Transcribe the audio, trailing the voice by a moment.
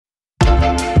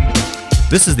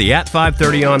This is the At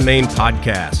 530 on Main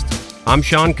podcast. I'm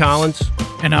Sean Collins.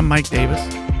 And I'm Mike Davis.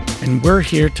 And we're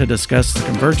here to discuss the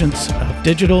convergence of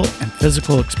digital and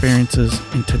physical experiences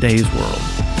in today's world.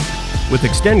 With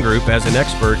Extend Group as an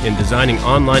expert in designing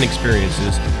online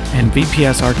experiences, And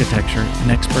VPS Architecture, an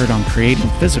expert on creating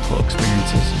physical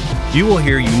experiences. you will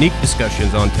hear unique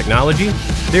discussions on technology,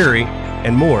 theory,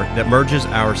 and more that merges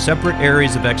our separate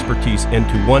areas of expertise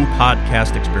into one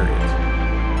podcast experience.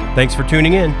 Thanks for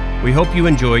tuning in. We hope you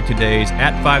enjoyed today's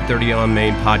At 530 on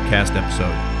Main podcast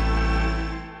episode.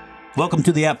 Welcome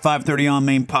to the At 530 on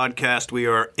Main podcast. We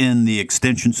are in the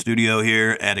extension studio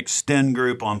here at Extend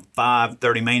Group on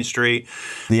 530 Main Street.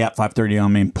 The At 530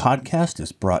 on Main podcast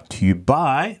is brought to you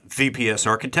by VPS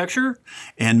Architecture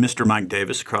and Mr. Mike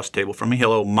Davis across the table from me.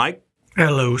 Hello, Mike.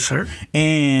 Hello, sir.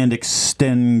 And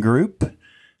Extend Group.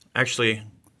 Actually,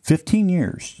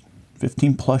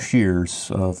 15 plus years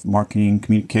of marketing,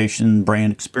 communication,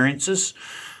 brand experiences.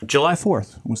 July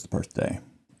 4th was the birthday.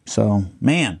 So,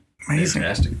 man. Amazing.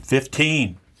 Fantastic.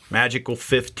 15. Magical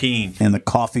 15. And the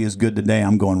coffee is good today.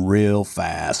 I'm going real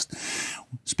fast.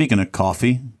 Speaking of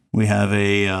coffee, we have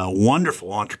a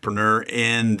wonderful entrepreneur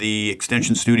in the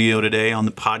extension studio today on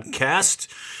the podcast.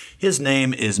 His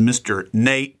name is Mr.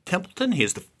 Nate Templeton. He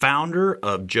is the founder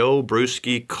of Joe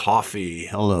Brewski Coffee.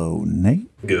 Hello, Nate.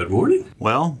 Good morning.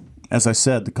 Well, as I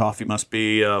said, the coffee must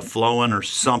be flowing or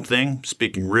something.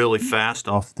 Speaking really fast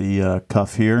off the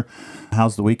cuff here.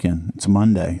 How's the weekend? It's a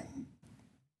Monday.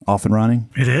 Off and running?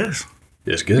 It is.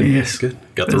 Yes, good. Yes. Good.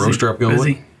 Got Busy, the roaster up going.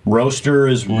 busy. Roaster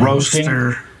is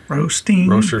roasting. Roasting.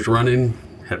 Roaster's running.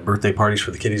 Had birthday parties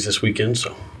for the kiddies this weekend,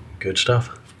 so good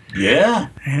stuff. Yeah.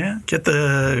 Yeah. Get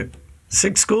the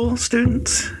SIG school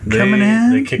students coming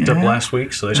in. They kicked up Yeah. last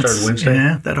week, so they started That's- Wednesday.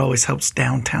 Yeah, that always helps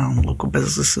downtown local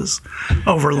businesses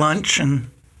over lunch and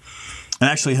It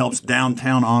actually helps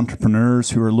downtown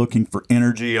entrepreneurs who are looking for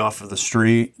energy off of the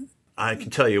street. I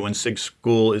can tell you when SIG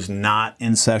School is not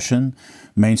in session,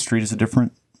 Main Street is a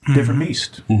different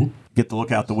beast. Get to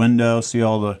look out the window, see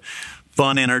all the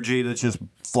fun energy that's just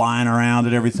flying around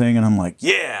and everything, and I'm like,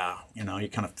 yeah, you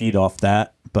kind of feed off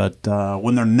that. But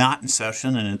when they're not in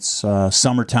session and it's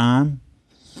summertime,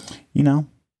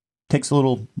 takes a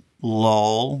little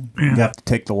lull. Yeah. You have to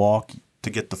take the walk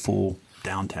to get the full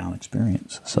downtown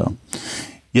experience. So,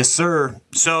 yes, sir.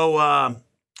 So,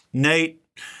 Nate,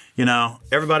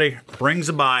 everybody brings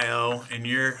a bio, and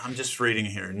I'm just reading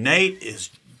here. Nate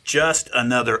is just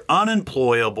another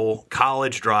unemployable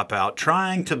college dropout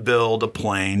trying to build a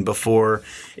plane before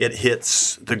it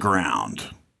hits the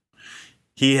ground.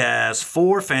 He has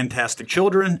 4 fantastic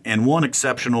children and 1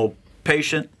 exceptional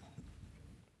patient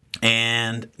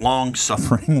and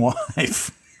long-suffering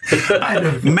wife.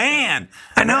 Man,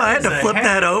 I know I had to flip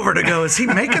that over to go, is he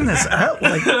making this up?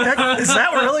 Like, is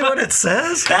that really what it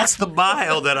says? that's the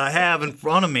bio that I have in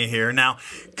front of me here. Now,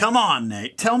 come on,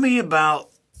 Nate. Tell me about,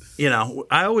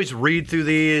 I always read through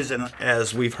these, and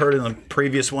as we've heard in the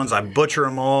previous ones, I butcher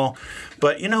them all.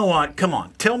 But you know what? Come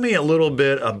on. Tell me a little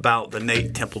bit about the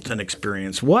Nate Templeton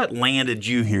experience. What landed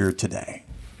you here today?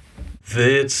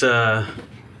 It's,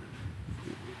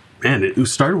 it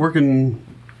started working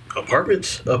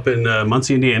apartments up in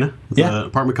Muncie, Indiana. Yeah.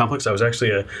 Apartment complex. I was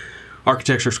actually a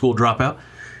architecture school dropout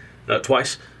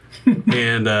twice.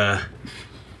 And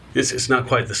it's not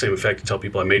quite the same effect to tell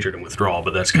people I majored in withdrawal,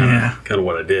 but that's kind of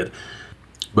what I did.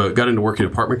 But got into working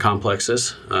in apartment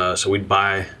complexes.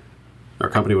 So our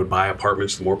company would buy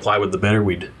apartments. The more plywood, the better.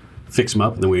 We'd fix them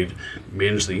up, and then we'd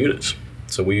manage the units.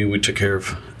 So we took care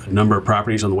of a number of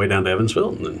properties on the way down to Evansville,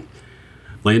 and then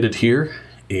landed here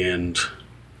and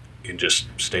just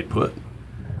stayed put.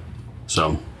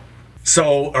 So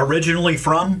originally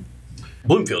from?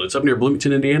 Bloomfield. It's up near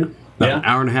Bloomington, Indiana. About Yeah. an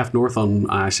hour and a half north on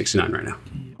I-69 right now.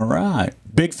 All right.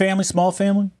 Big family, small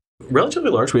family? Relatively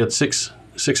large. We had six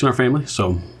in our family,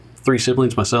 so 3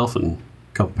 siblings, myself, and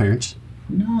a couple parents.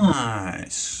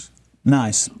 Nice.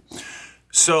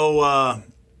 So,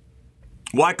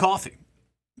 why coffee?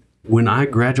 When I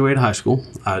graduated high school,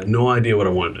 I had no idea what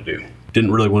I wanted to do.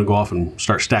 Didn't really want to go off and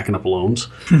start stacking up loans.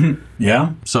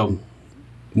 Yeah. So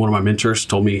one of my mentors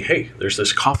told me, hey, there's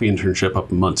this coffee internship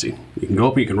up in Muncie. You can go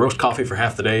up and you can roast coffee for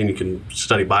half the day, and you can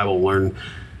study Bible, learn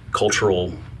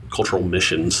cultural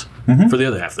missions for the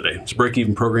other half of the day. It's a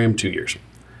break-even program, 2 years.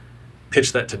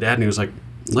 Pitched that to Dad, and he was like,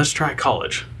 let's try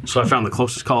college. So I found the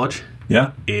closest college.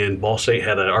 Yeah. And Ball State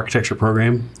had an architecture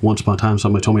program. Once upon a time,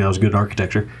 somebody told me I was good at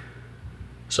architecture.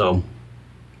 So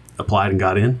applied and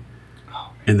got in,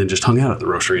 and then just hung out at the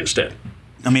roastery instead.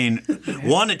 I mean,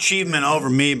 one achievement over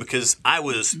me because I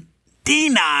was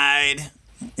denied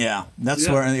Yeah, that's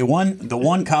where the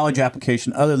one college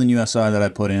application other than USI that I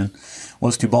put in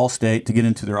was to Ball State to get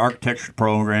into their architecture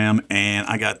program, and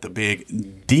I got the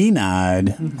big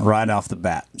denied right off the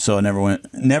bat. So I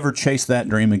never chased that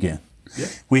dream again. Yeah.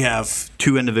 We have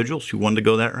 2 individuals who wanted to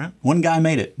go that route. One guy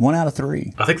made it. 1 out of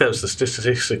 3. I think that was the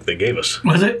statistic they gave us.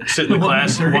 Was it? Sit in the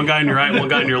class, one guy on your right, one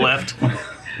guy on your left.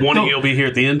 One of you will be here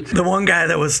at the end. The one guy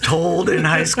that was told in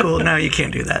high school, no, you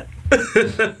can't do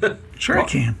that. Sure, I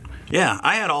can. Yeah,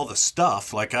 I had all the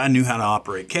stuff. Like, I knew how to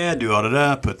operate CAD, do all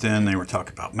that, but then they were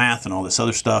talking about math and all this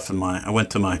other stuff. And I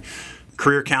went to my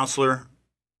career counselor,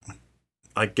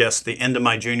 I guess, the end of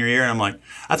my junior year, and I'm like,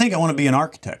 I think I want to be an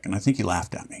architect. And I think he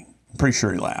laughed at me. I'm pretty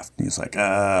sure he laughed. He's like,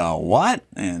 what?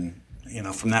 And,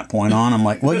 from that point on, I'm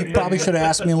like, well, you probably should have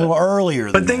asked me a little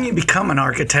earlier. But then you become an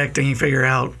architect and you figure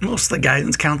out most of the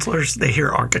guidance counselors, they hear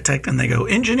architect and they go,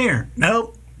 engineer.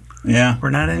 Nope. Yeah. We're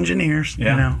not engineers.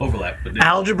 Yeah. Overlap. But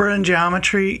Algebra and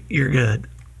geometry, you're good.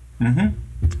 Mm-hmm.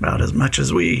 It's about as much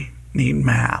as we need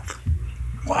math.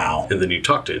 Wow. And then you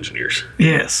talk to engineers.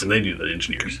 Yes. And they do the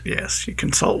engineers. Yes, you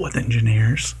consult with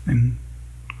engineers and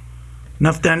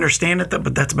enough to understand it,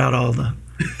 but that's about all the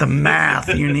math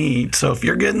you need. So if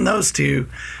you're good in those 2,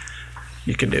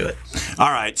 you can do it. All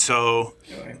right, so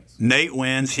Nate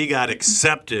wins. He got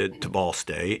accepted to Ball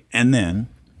State, and then?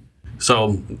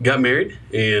 So got married,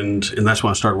 and that's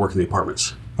when I started working the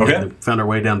apartments. Okay. And found our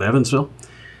way down to Evansville.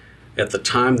 At the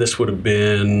time, this would have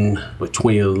been like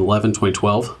 2011,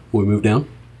 2012 when we moved down,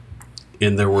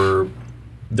 and there were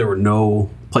no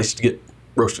places to get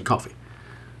roasted coffee.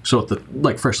 So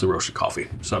freshly roasted coffee.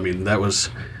 So I mean that was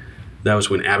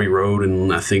when Abbey Road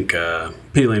and I think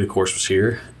Penny Lane, of course, was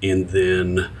here, and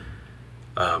then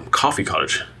Coffee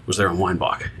Cottage was there on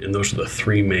Weinbach, and those are the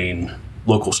 3 main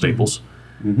local staples.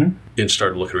 Mm-hmm. And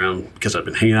started looking around because I'd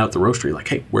been hanging out at the roastery, like,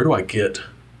 hey, where do I get,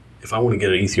 if I want to get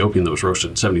an Ethiopian that was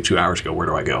roasted 72 hours ago, where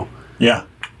do I go? Yeah.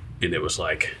 And it was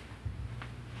like,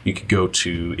 you could go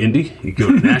to Indy, you could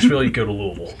go to Nashville, you could go to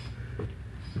Louisville.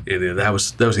 And that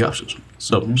was the options.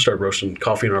 So started roasting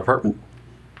coffee in our apartment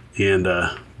and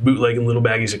bootlegging little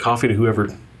baggies of coffee to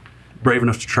whoever brave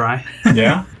enough to try.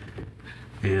 Yeah.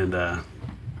 And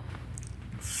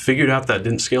figured out that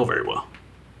didn't scale very well.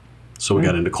 So we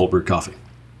got into cold brewed coffee.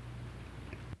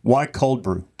 Why cold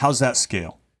brew? How's that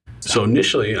scale? So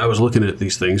initially, I was looking at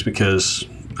these things because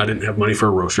I didn't have money for a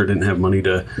roaster, didn't have money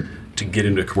to get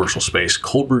into a commercial space.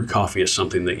 Cold brewed coffee is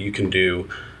something that you can do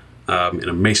in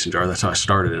a mason jar. That's how I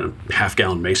started, in a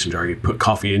half-gallon mason jar. You put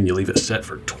coffee in, you leave it set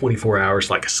for 24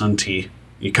 hours like a sun tea.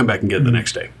 You come back and get it the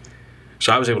next day.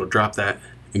 So I was able to drop that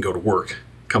and go to work,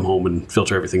 come home and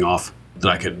filter everything off that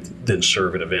I could then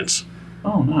serve at events.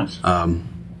 Oh, nice.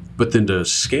 But then to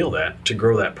scale that, to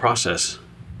grow that process,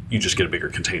 you just get a bigger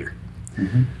container.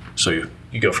 Mm-hmm. So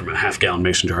you go from a half-gallon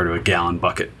mason jar to a gallon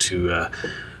bucket to a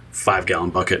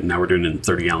 5-gallon bucket, and now we're doing it in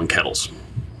 30-gallon kettles.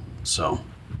 So,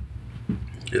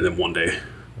 and then one day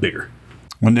bigger.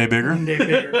 One day bigger? One day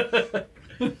bigger.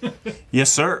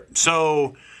 Yes, sir.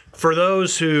 So for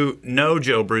those who know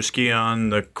Joe Bruschi on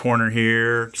the corner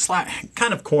here,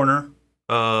 kind of corner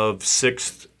of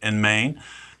 6th and Main,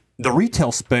 the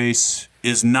retail space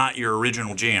is not your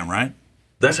original jam, right?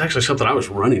 That's actually something I was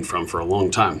running from for a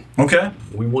long time. Okay.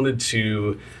 We wanted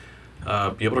to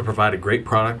be able to provide a great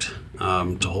product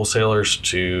to wholesalers,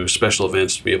 to special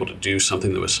events, to be able to do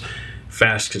something that was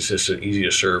fast, consistent, easy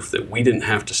to serve, that we didn't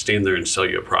have to stand there and sell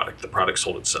you a product. The product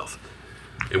sold itself.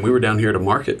 And we were down here at a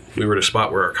market. We were at a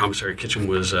spot where our commissary kitchen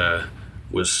was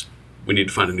we needed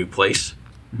to find a new place.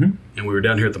 Mm-hmm. And we were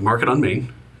down here at the market on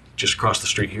Main, just across the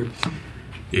street here,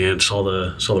 and saw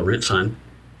the rent sign.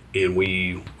 And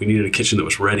we needed a kitchen that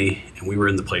was ready, and we were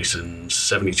in the place in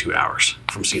 72 hours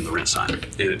from seeing the rent sign.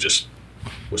 And it just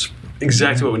was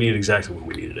exactly what we needed, exactly when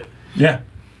we needed it. Yeah.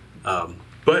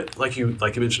 But like you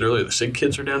mentioned earlier, the SIG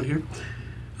kids are down here.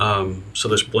 So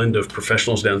this blend of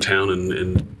professionals downtown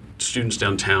and students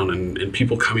downtown and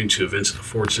people coming to events at the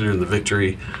Ford Center and the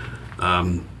Victory,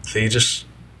 they just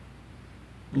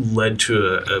led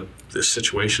to a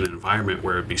situation, an environment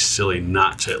where it'd be silly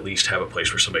not to at least have a place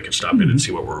where somebody could stop in and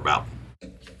see what we're about.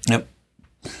 Yep.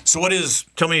 So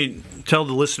tell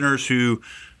the listeners who,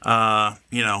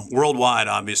 worldwide,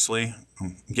 obviously,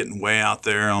 I'm getting way out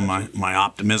there on my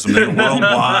optimism there,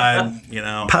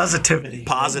 worldwide,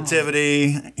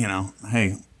 Positivity,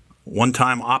 hey,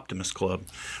 one-time Optimist Club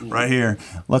right here.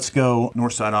 Let's go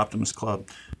Northside Optimist Club.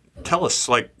 Tell us,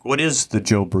 what is the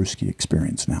Joe Bruschi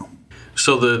experience now?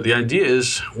 So the idea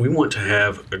is we want to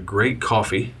have a great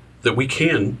coffee that we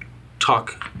can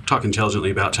talk intelligently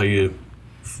about, tell you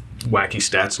wacky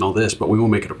stats and all this, but we will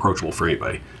make it approachable for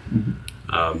anybody. Mm-hmm.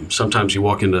 Sometimes you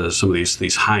walk into some of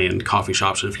these high-end coffee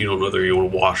shops, and if you don't know whether you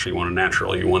want to wash, or you want a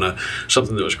natural, or you want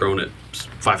something that was grown at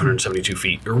 572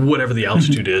 feet, or whatever the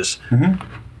altitude is,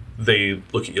 they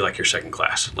look at you like you're second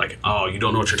class. Like, oh, you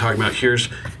don't know what you're talking about. Here's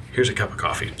a cup of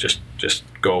coffee. Just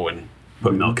go and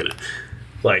put milk in it.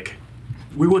 Like,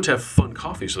 we want to have fun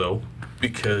coffees, though,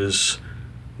 because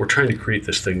we're trying to create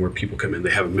this thing where people come in,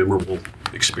 they have a memorable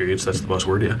experience. That's the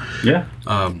buzzword, Yeah.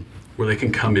 where they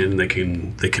can come in, they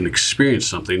can experience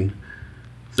something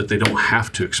that they don't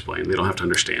have to explain, they don't have to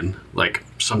understand. Like,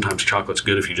 sometimes chocolate's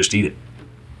good if you just eat it.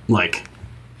 Like,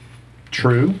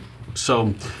 True.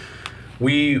 so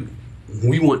we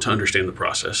want to understand the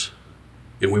process,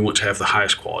 and we want to have the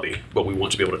highest quality, but we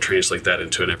want to be able to translate that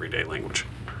into an everyday language.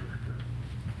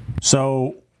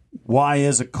 So why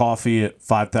is a coffee at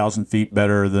 5,000 feet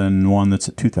better than one that's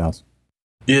at 2,000?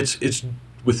 It's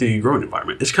with the growing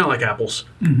environment. It's kind of like apples.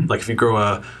 Like, if you grow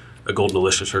a Golden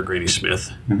Delicious or a Granny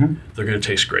Smith, they're going to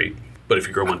taste great. But if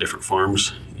you grow them on different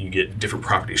farms, you get different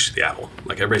properties to the apple.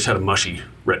 Like, everybody's had a mushy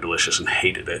Red Delicious and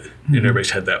hated it. And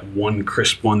everybody's had that one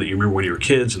crisp one that you remember when you were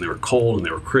kids, and they were cold, and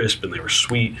they were crisp, and they were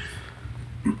sweet.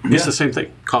 It's the same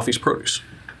thing. Coffee's produce.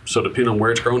 So depending on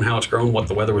where it's grown, how it's grown, what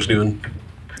the weather was doing,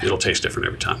 it'll taste different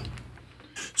every time.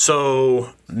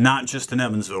 So not just in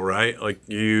Evansville, right? Like,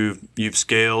 you've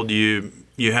scaled, you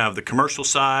have the commercial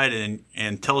side,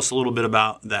 and tell us a little bit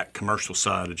about that commercial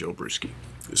side of Joe Brewski.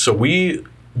 So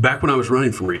back when I was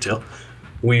running from retail,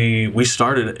 we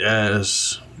started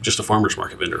as just a farmer's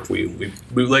market vendor. We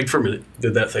bootlegged for a minute,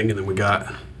 did that thing, and then we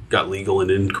got legal and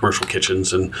in commercial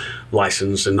kitchens and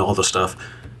licensed and all the stuff.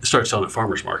 Started selling at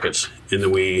farmers markets, and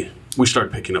then we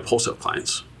started picking up wholesale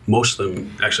clients. Most of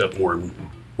them actually up more in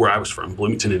where I was from,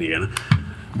 Bloomington, Indiana.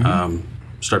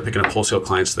 Started picking up wholesale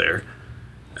clients there,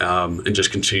 and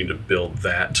just continued to build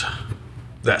that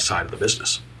side of the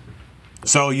business.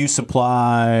 So you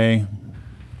supply...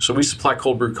 So we supply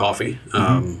cold brew coffee.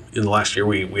 In the last year,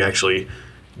 we actually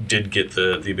did get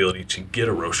the ability to get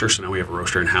a roaster. So now we have a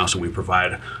roaster in-house, and we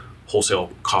provide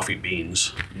wholesale coffee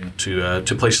beans to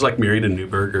places like Myriad and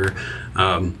Newburgh, or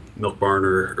Milk Barn,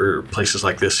 or places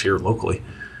like this here locally.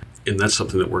 And that's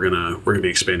something that we're gonna be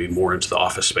expanding more into the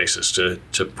office spaces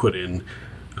to put in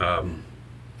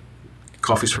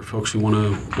coffees for folks who want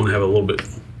to have a little bit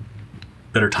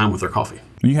better time with their coffee.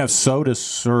 You have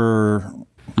sodas or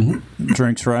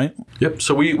drinks, right? Yep.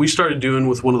 So we started doing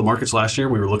with one of the markets last year.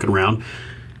 We were looking around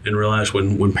and realized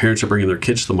when parents are bringing their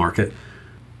kids to the market,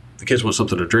 the kids want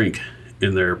something to drink,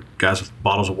 and they're guys with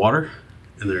bottles of water,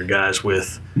 and they're guys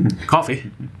with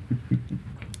coffee,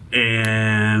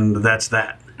 and that's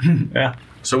that. Yeah.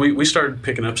 So we started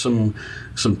picking up some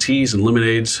teas and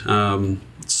lemonades,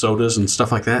 sodas and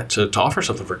stuff like that to offer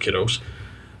something for kiddos,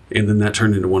 and then that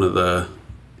turned into one of the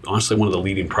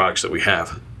leading products that we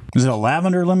have. Is it a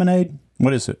lavender lemonade?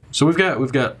 What is it? So we've got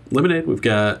lemonade, we've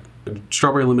got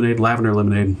strawberry lemonade, lavender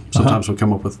lemonade. Sometimes we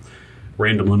come up with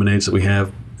random lemonades that we have,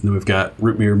 and then we've got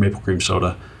root beer, maple cream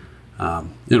soda,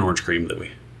 and orange cream that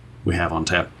we have on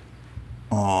tap.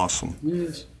 Awesome.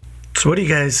 Yes. So what do you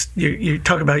guys, you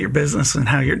talk about your business and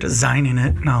how you're designing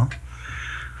it and all.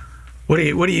 What do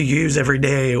you use every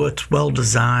day? What's well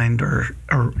designed, or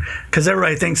because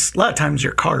everybody thinks a lot of times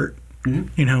your cart,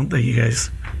 you know, that you guys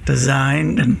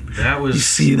designed, and you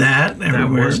see that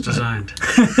everywhere. That was designed.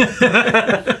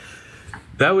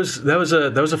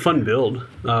 That was a fun build.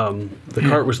 The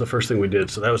cart was the first thing we did.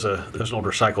 So that was an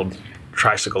older cycled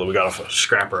tricycle that we got off a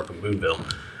scrapper up in Boonville.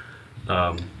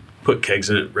 Put kegs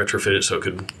in it, retrofit it so it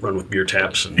could run with beer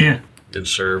taps and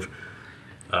serve.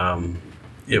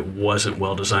 It wasn't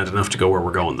well designed enough to go where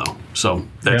we're going though. So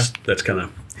that's kind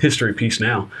of history piece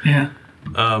now. Yeah.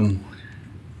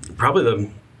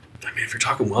 Probably if you're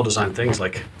talking well designed things,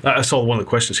 like I saw one of the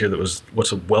questions here that was,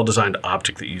 what's a well designed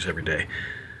object that you use every day?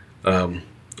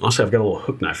 Also, I've got a little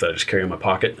hook knife that I just carry in my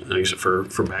pocket. I use it for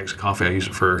bags of coffee. I use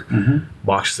it for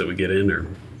boxes that we get in, or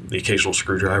the occasional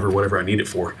screwdriver, whatever I need it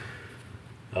for.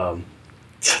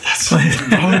 That's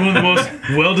probably one of the most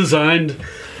well-designed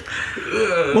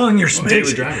Well, in your space,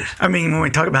 daily drivers. I mean, when we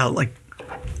talk about like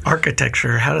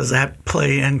architecture, how does that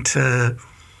play into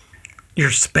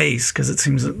your space? Because it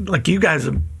seems like you guys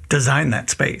have designed that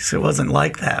space. It wasn't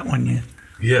like that when you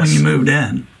moved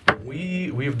in.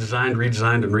 We've designed,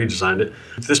 redesigned, and redesigned it.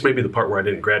 This may be the part where I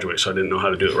didn't graduate, so I didn't know how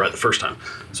to do it right the first time.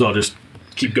 So I'll just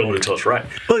keep going until it's right.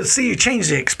 But see, you change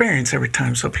the experience every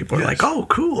time, so people are like, "Oh,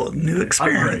 cool, new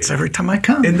experience every time I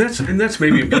come." And that's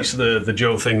maybe a piece of the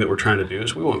Joe thing that we're trying to do,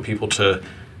 is we want people to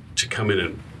come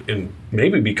in and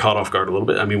maybe be caught off guard a little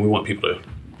bit. I mean, we want people to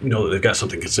know that they've got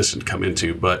something consistent to come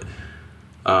into, but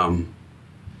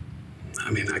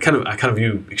I kind of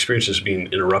view experiences being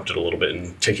interrupted a little bit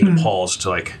and taking a pause to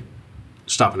like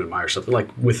stop and admire something. Like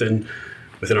within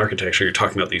architecture, you're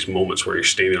talking about these moments where you're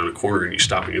standing on a corner and you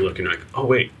stop and you look and you're like, oh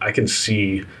wait, I can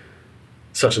see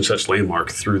such and such landmark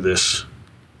through this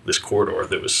corridor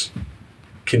that was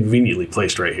conveniently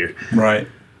placed right here. Right.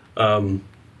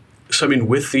 So I mean,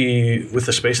 with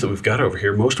the space that we've got over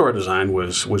here, most of our design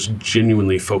was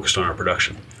genuinely focused on our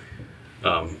production.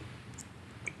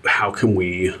 How can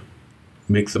we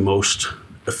make the most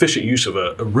efficient use of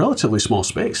a relatively small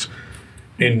space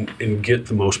and get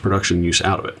the most production use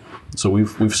out of it? So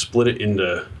we've split it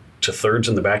into thirds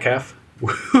in the back half.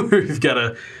 We've got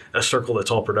a circle that's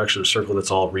all production, a circle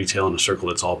that's all retail, and a circle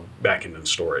that's all back end and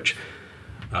storage.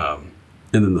 And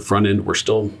then the front end, we're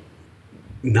still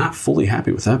not fully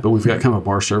happy with that, but we've got kind of a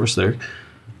bar service there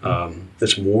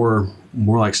that's more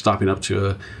like stopping up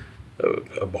to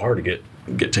a bar to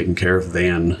get taken care of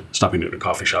than stopping at a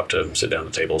coffee shop to sit down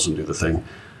at tables and do the thing.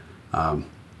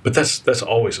 But that's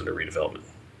always under redevelopment.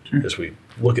 Sure. As we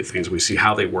look at things, we see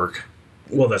how they work.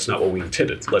 Well, that's not what we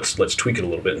intended. Let's tweak it a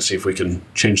little bit and see if we can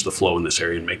change the flow in this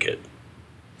area and make it.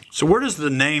 So where does the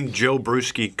name Joe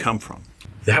Brewski come from?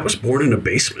 That was born in a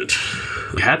basement.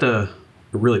 We had a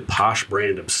really posh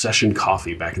brand, Obsession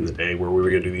Coffee, back in the day, where we were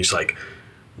going to do these like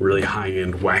really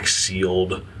high-end wax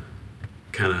sealed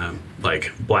kind of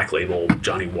like black label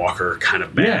Johnny Walker kind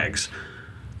of bags.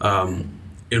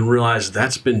 And realized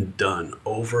that's been done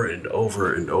over and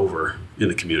over and over in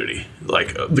the community,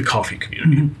 like the coffee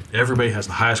community. Mm-hmm. Everybody has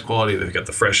the highest quality. They've got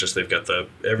the freshest. They've got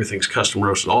everything's custom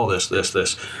roasted, all this.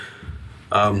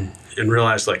 And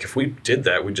realized like if we did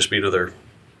that, we'd just be another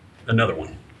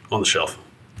one on the shelf.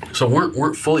 So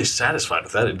weren't fully satisfied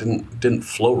with that. It didn't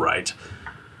flow right.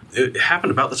 It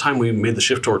happened about the time we made the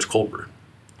shift towards cold brew.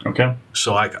 Okay.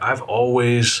 So I've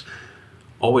always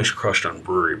crushed on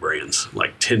brewery brands.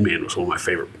 Like Tin Man was one of my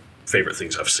favorite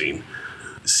things I've seen.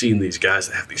 Seeing these guys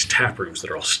that have these tap rooms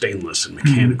that are all stainless and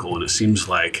mechanical, and it seems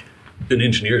like an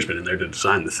engineer's been in there to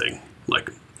design the thing.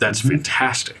 Like, that's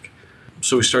fantastic.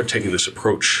 So we started taking this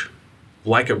approach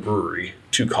like a brewery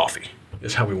to coffee,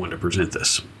 is how we wanted to present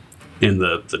this. And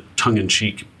the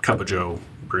tongue-in-cheek Cup of Joe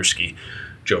Brewski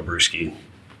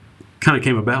kind of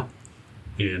came about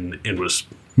and was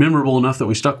memorable enough that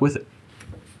we stuck with it.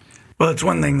 Well, it's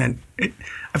one thing that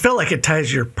I feel like it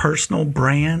ties your personal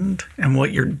brand and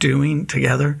what you're doing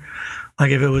together.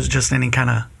 Like if it was just any kind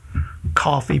of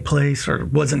coffee place or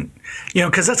wasn't,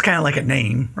 because that's kind of like a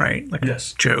name, right? Like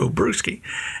yes. Joe Brewski.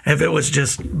 If it was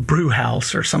just brew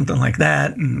house or something like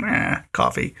that, and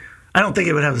coffee, I don't think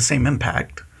it would have the same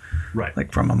impact. Right.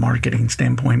 Like from a marketing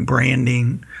standpoint,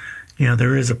 branding,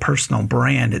 there is a personal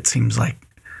brand, it seems like,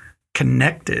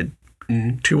 connected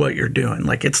to what you're doing.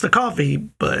 Like it's the coffee,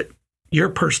 but your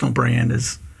personal brand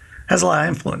has a lot of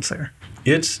influence there.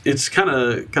 It's kind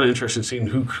of interesting seeing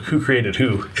who created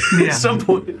who. At some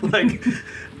point. Like,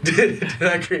 did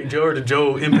I create Joe or did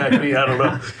Joe impact me? I don't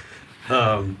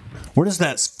know. Where does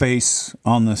that face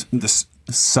on this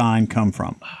sign come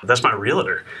from? That's my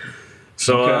realtor.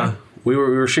 So we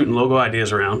were shooting logo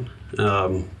ideas around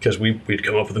because we'd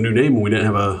come up with a new name and we didn't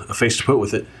have a face to put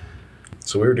with it.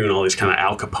 So we were doing all these kind of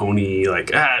Al Capone, like,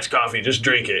 it's coffee, just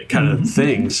drink it kind of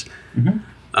things.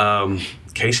 Mm-hmm.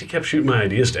 Casey kept shooting my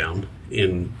ideas down,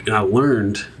 and I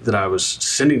learned that I was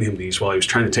sending him these while he was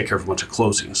trying to take care of a bunch of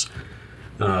closings.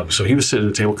 So he was sitting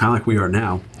at a table kind of like we are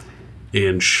now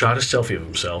and shot a selfie of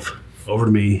himself over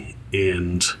to me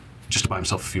and just to buy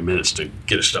himself a few minutes to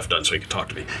get his stuff done so he could talk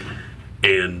to me.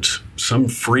 And some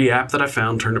free app that I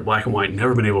found turned it black and white,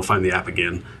 never been able to find the app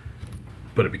again.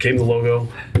 But it became the logo,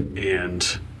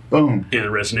 and boom, and it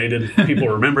resonated. People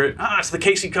remember it. It's the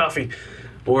Casey coffee,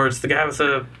 or it's the guy with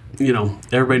the,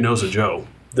 everybody knows a Joe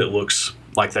that looks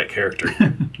like that character.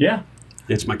 Yeah,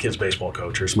 it's my kid's baseball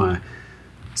coach, or it's my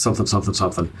something.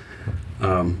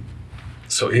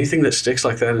 So anything that sticks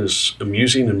like that is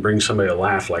amusing and brings somebody a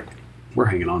laugh. Like we're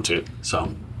hanging on to it.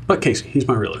 So, but Casey, he's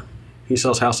my realtor. He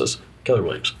sells houses. Keller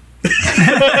Williams.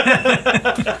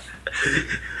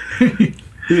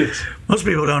 Yes. Most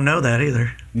people don't know that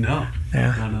either. No.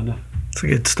 Yeah. No. It's a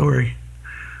good story.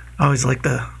 I always like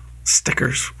the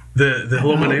stickers. The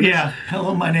hello, my name is. Yeah.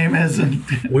 Hello, my name is.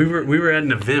 We were at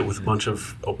an event with a bunch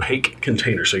of opaque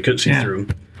containers, so you couldn't see through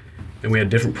them. And we had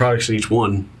different products in each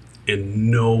one,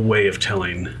 and no way of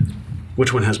telling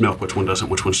which one has milk, which one doesn't,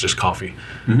 which one's just coffee.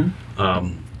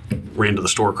 Mm-hmm. Ran to the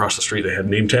store across the street. They had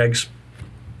name tags.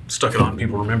 Stuck it on.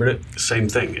 People remembered it. Same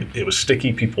thing. It was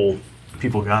sticky. People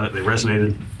got it. They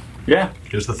resonated. Yeah.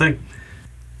 Here's the thing.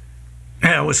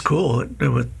 Yeah, it was cool.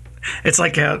 It's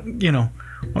like, one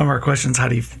of our questions, how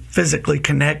do you physically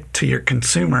connect to your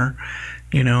consumer?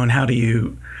 and how do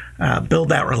you build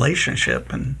that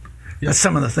relationship? And that's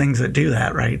some of the things that do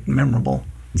that, right? Memorable.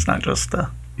 It's not just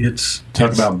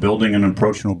Talk about building an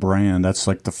approachable brand. That's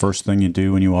like the first thing you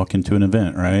do when you walk into an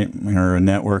event, right? Or a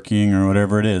networking or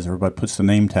whatever it is. Everybody puts the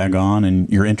name tag on and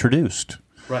you're introduced.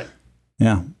 Right.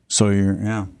 Yeah. So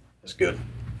That's good.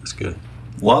 That's good.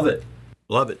 Love it.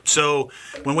 Love it. So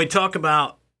when we talk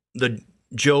about the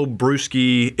Joe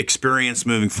Bruschi experience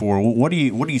moving forward, What do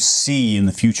you see in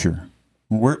the future?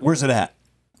 Where's it at?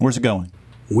 Where's it going?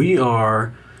 We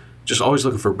are just always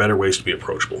looking for better ways to be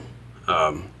approachable.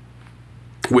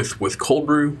 With cold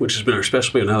brew, which has been our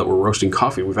specialty, and now that we're roasting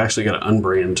coffee, we've actually got to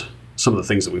unbrand some of the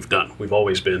things that we've done. We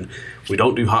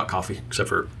don't do hot coffee except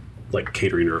for like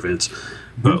catering or events,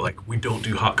 but like we don't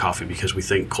do hot coffee because we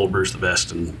think cold brew is the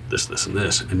best and this, and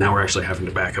this. And now we're actually having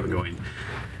to back up and going,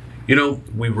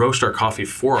 we roast our coffee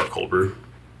for our cold brew,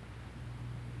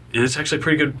 and it's actually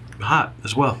pretty good hot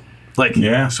as well.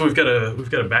 So we've got to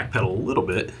backpedal a little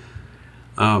bit.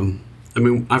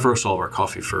 I've roasted all of our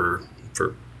coffee for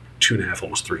 2.5,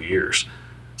 almost 3 years.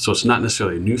 So it's not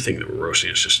necessarily a new thing that we're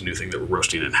roasting. It's just a new thing that we're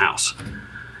roasting in-house.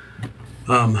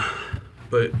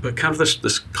 But kind of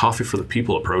this coffee for the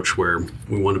people approach where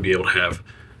we want to be able to have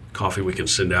coffee we can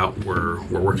send out. We're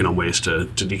working on ways to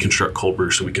deconstruct cold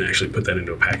brew so we can actually put that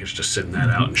into a package, just send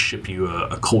that out and ship you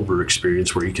a cold brew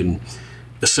experience where you can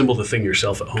assemble the thing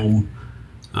yourself at home.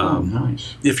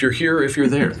 Nice. If you're here, if you're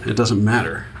there, it doesn't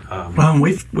matter. Well,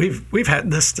 we've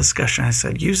had this discussion. I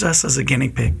said, use us as a guinea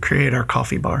pig. Create our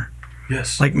coffee bar.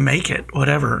 Yes. Like make it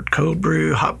whatever. Cold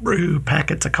brew, hot brew,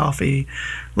 packets of coffee,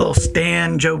 little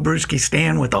stand, Joe Bruschi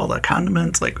stand with all the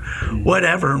condiments, like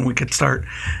whatever. And we could start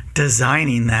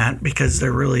designing that because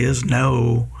there really is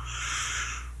no,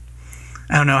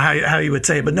 I don't know how you would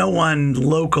say it, but no one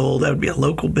local, that would be a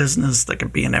local business that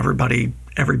could be in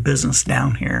every business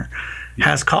down here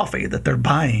has coffee that they're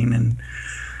buying. And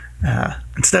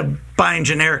instead of buying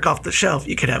generic off the shelf,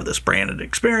 you could have this branded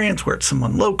experience where it's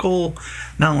someone local,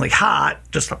 not only hot,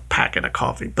 just a packet of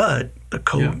coffee, but the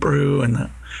cold brew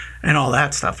and all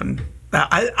that stuff. And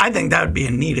I think that would be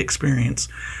a neat experience,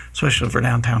 especially for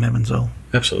downtown Evansville.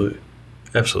 Absolutely.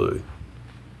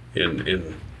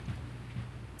 And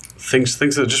things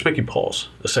that just make you pause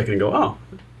a second and go, oh,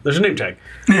 there's a name tag.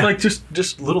 Yeah. Like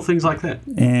just little things like that.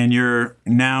 And you're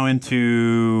now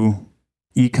into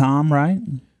e-com, right?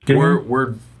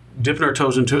 We're dipping our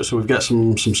toes into it, so we've got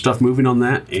some stuff moving on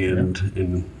that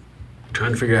and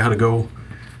trying to figure out how to go.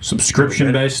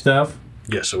 Subscription-based stuff?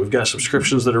 Yeah, so we've got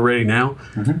subscriptions that are ready now.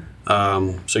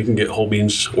 So you can get whole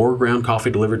beans or ground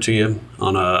coffee delivered to you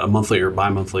on a monthly or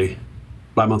bi-monthly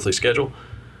schedule.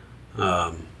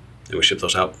 And we ship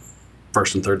those out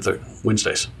first and third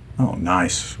Wednesdays. Oh,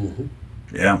 nice.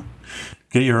 Yeah.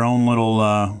 Get your own little,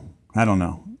 I don't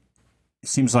know. It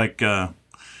seems like,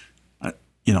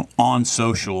 on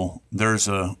social, there's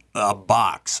a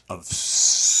box of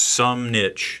some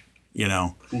niche,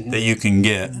 that you can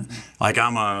get. Like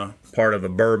I'm a part of a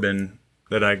bourbon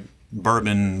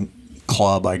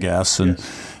club, I guess. And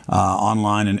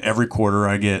online, and every quarter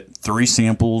I get 3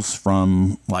 samples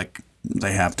from, like,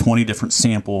 they have 20 different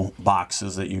sample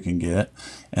boxes that you can get.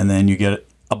 And then you get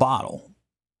a bottle.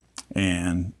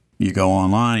 And you go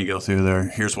online, you go through there,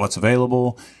 here's what's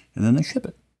available, and then they ship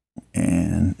it.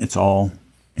 And it's all,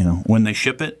 when they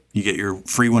ship it, you get your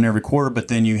free one every quarter, but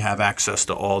then you have access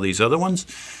to all these other ones.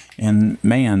 And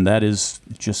man, that is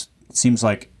just, it seems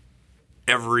like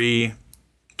every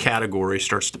category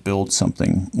starts to build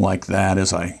something like that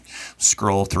as I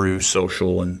scroll through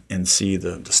social and see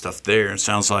the stuff there. It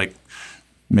sounds like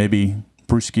maybe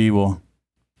Bruschi will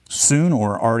soon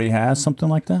or already has something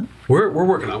like that. We're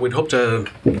working on it. We'd hoping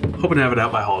to have it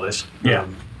out by holidays. Yeah.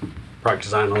 Product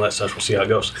design and all that stuff. We'll see how it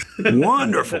goes.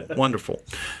 Wonderful.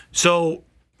 So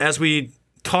as we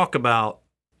talk about,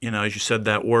 as you said,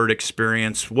 that word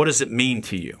experience, what does it mean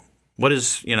to you? What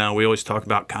is, we always talk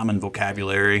about common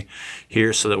vocabulary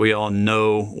here so that we all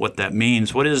know what that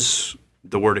means. What does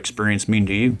the word experience mean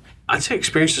to you? I'd say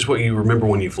experience is what you remember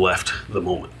when you've left the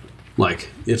moment. Like,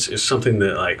 it's something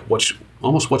that, like, what's your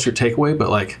takeaway, but,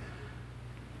 like,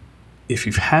 if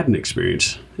you've had an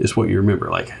experience, is what you remember.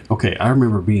 Like, okay, I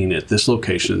remember being at this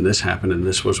location, and this happened, and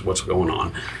this was what's going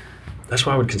on. That's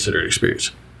why I would consider it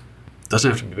experience. It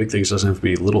doesn't have to be big things, doesn't have to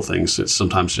be little things. It's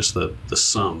sometimes just the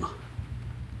sum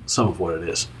of what it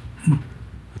is.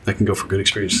 That can go for good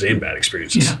experiences and bad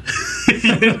experiences. Yeah.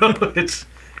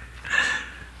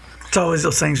 It's always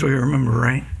those things we remember,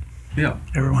 right? Yeah.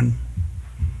 Everyone,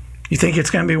 you think it's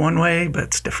going to be one way, but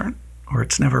it's different, or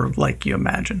it's never like you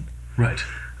imagine. Right.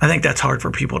 I think that's hard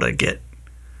for people to get.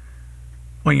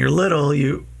 When you're little,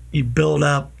 you build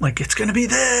up like it's going to be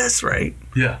this, right?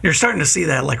 Yeah. You're starting to see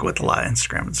that like with a lot of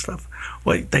Instagram and stuff.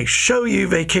 What they show you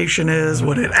vacation is,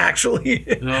 what it actually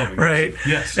is, right?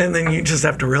 Yes. And then you just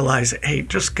have to realize, hey,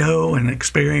 just go and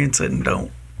experience it and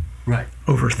don't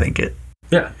overthink it.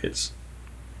 Yeah, it's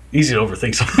easy to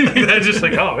overthink something like that. Just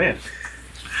like, oh man.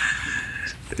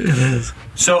 It is.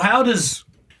 So how does,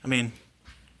 I mean,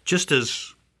 just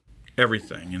as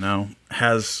everything,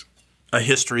 has a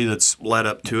history that's led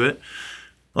up to it,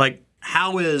 like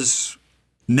how is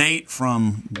Nate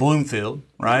from Bloomfield,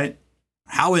 right?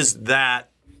 How is that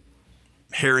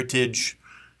heritage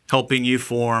helping you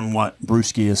form what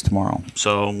Brewski is tomorrow?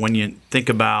 So when you think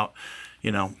about,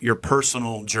 your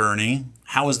personal journey,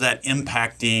 how is that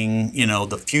impacting,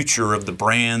 the future of the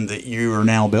brand that you are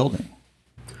now building?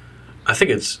 I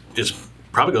think it's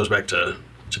probably goes back to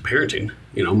parenting.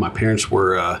 My parents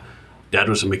were, Dad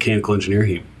was a mechanical engineer.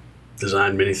 He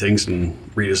designed many things and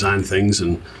redesigned things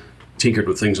and tinkered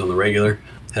with things on the regular.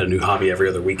 Had a new hobby every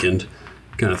other weekend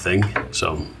kind of thing.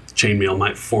 So chainmail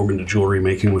might form into jewelry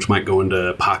making, which might go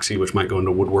into epoxy, which might go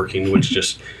into woodworking, which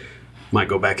just might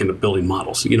go back into building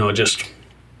models. I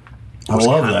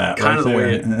love that. Kind of the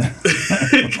way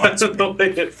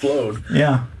it flowed.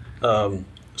 Yeah. So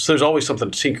there's always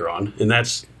something to tinker on, and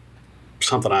that's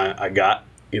something I got.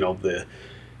 The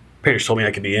parents told me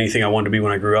I could be anything I wanted to be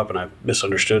when I grew up, and I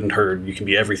misunderstood and heard you can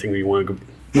be everything you want to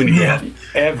when you grow up.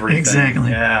 Everything. Exactly.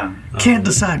 Yeah. Can't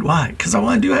decide why, because I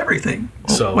want to do everything.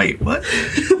 Oh, So- wait, what?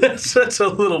 that's a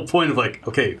little point of like,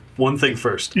 okay, one thing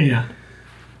first. Yeah.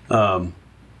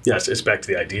 Yes, it's back to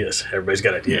the ideas. Everybody's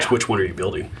got ideas. Yeah. Which one are you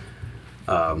building?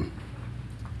 And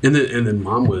then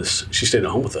Mom she stayed at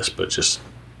home with us, but just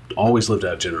always lived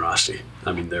out of generosity.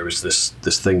 I mean, there was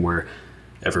this thing where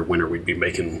every winter we'd be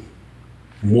making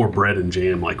more bread and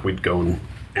jam. Like we'd go and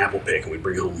apple pick, and we'd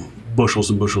bring home bushels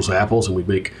and bushels of apples, and we'd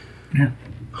make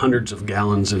hundreds of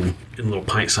gallons in little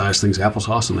pint-sized things of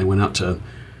applesauce. And they went out to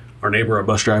our neighbor, our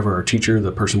bus driver, our teacher,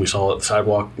 the person we saw at the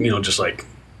sidewalk.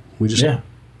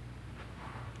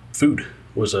 Food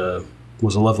was a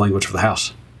love language for the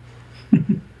house.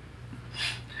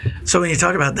 So when you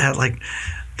talk about that, like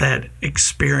that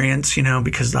experience,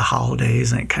 because of the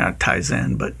holidays and it kind of ties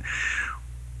in, but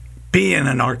being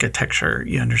in architecture,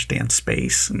 you understand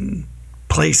space and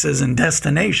places and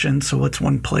destinations. So what's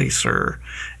one place or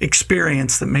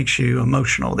experience that makes you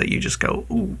emotional that you just go,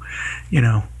 ooh,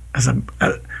 as I'm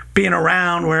being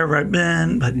around wherever I've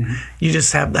been, but you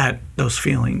just have those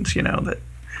feelings, that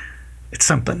it's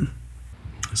something.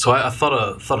 So I thought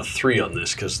of three on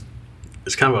this because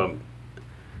it's kind of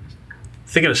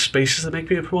thinking of spaces that make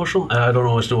me emotional. I don't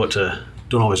always know what to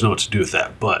do with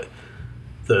that, but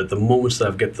the moments that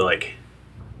I've got the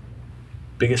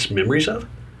biggest memories of,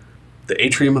 the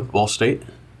atrium at Ball State.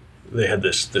 They had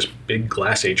this big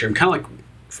glass atrium, kind of like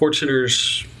Ford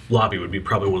Center's lobby would be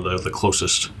probably one of the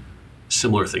closest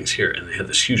similar things here, and they had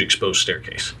this huge exposed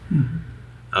staircase.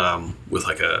 With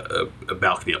like a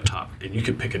balcony up top, and you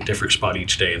could pick a different spot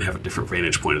each day and have a different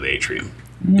vantage point of the atrium,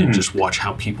 and just watch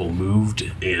how people moved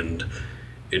and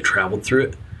traveled through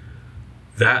it.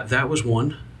 That was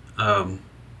one.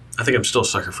 I think I'm still a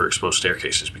sucker for exposed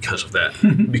staircases because of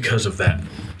that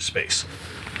space.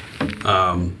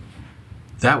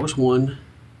 That was one.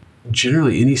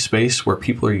 Generally, any space where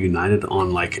people are united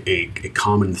on like a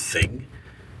common thing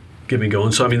get me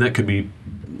going. So I mean, that could be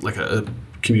like a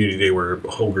community day where a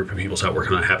whole group of people's out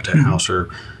working on a Habitat House or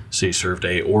City Serve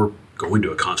Day, or going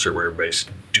to a concert where everybody's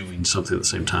doing something at the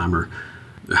same time, or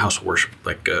a house of worship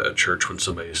like a church when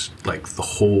somebody's like the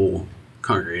whole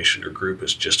congregation or group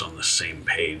is just on the same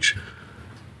page.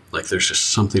 Like there's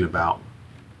just something about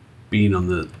being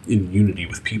in unity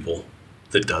with people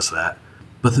that does that.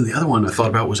 But then the other one I thought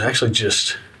about was actually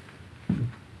just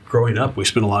growing up. We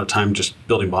spent a lot of time just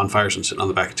building bonfires and sitting on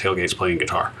the back of tailgates playing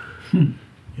guitar.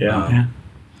 Yeah.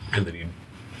 And then you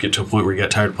get to a point where you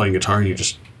get tired of playing guitar and you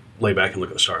just lay back and look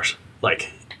at the stars.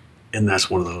 And that's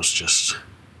one of those just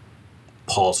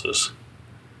pauses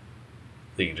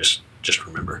that you just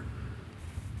remember.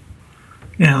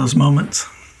 Yeah, those moments.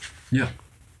 Yeah.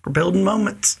 We're building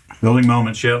moments. Building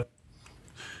moments, yep.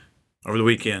 Over the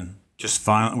weekend,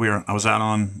 I was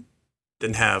out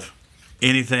didn't have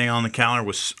anything on the calendar,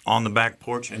 was on the back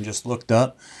porch and just looked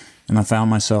up, and I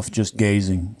found myself just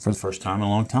gazing for the first time in a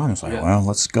long time. I was like, well,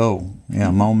 let's go.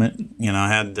 Yeah, moment. I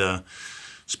had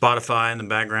Spotify in the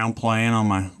background playing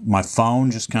on my phone,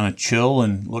 just kind of chill,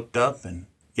 and looked up, and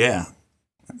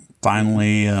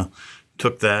finally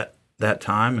took that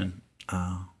time and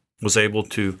was able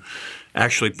to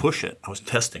actually push it. I was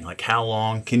testing, like, how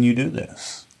long can you do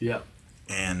this? Yeah.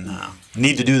 And I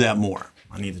need to do that more.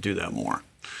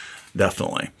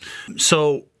 Definitely.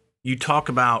 So you talk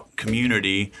about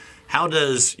community. How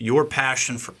does your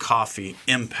passion for coffee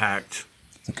impact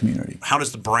The community. How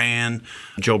does the brand,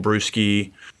 Joe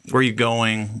Brewski, where are you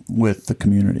going? With the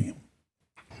community.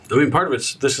 I mean, part of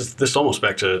it's this is almost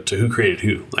back to who created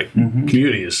who. Like,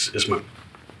 community is my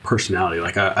personality.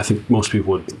 Like, I think most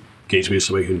people would gauge me as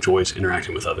somebody who enjoys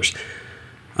interacting with others,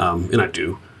 and I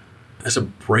do. As a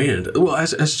brand, well,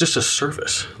 as just a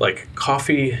service, like,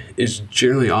 coffee is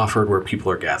generally offered where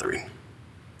people are gathering.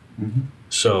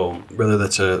 So whether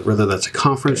that's a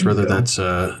conference, whether that's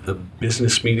a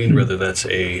business meeting, whether that's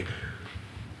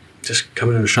just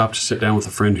coming in a shop to sit down with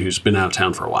a friend who's been out of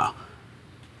town for a while,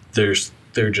 there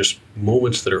are just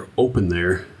moments that are open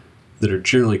there that are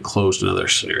generally closed in other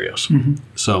scenarios.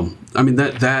 So, I mean,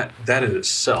 that in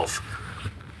itself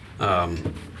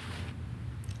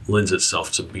lends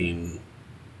itself to being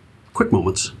quick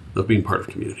moments of being part of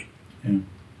community. Yeah.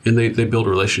 And they build a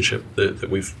relationship that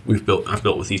I've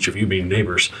built with each of you being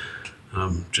neighbors,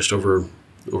 just over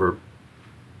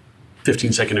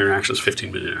 15-second interactions,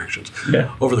 15-minute interactions,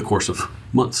 over the course of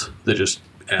months that just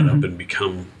add up and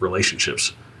become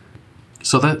relationships.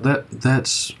 So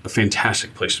that's a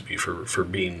fantastic place to be for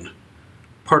being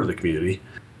part of the community,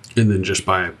 and then just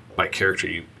by character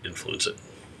you influence it.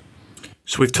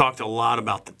 So we've talked a lot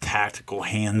about the tactical,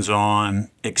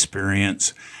 hands-on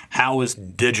experience. How is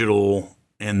digital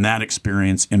and that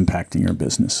experience impacting your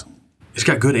business? It's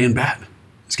got good and bad.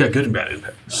 It's got good and bad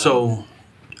impact. So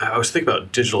I always think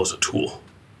about digital as a tool.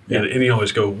 And you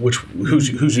always go,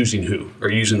 who's using who? Are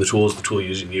you using the tool? Is the tool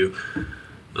using you?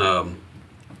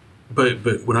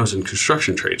 But when I was in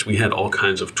construction trades, we had all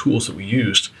kinds of tools that we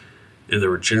used, and there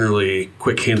were generally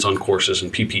quick hands-on courses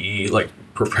and PPE, like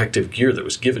protective gear that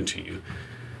was given to you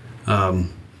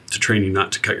to train you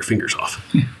not to cut your fingers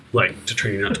off, like to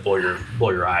train you not to blow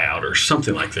your eye out or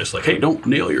something like this. Like, hey, don't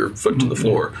nail your foot to the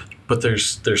floor. But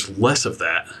there's less of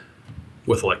that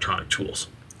with electronic tools.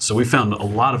 So we found a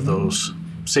lot of those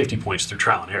safety points through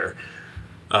trial and error.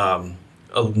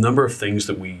 A number of things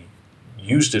that we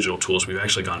use digital tools, we've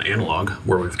actually gone analog,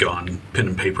 where we've gone pen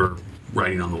and paper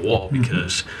writing on the wall,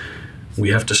 because we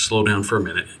have to slow down for a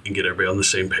minute and get everybody on the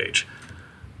same page.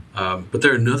 But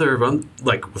there are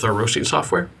like with our roasting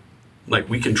software, like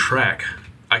we can track,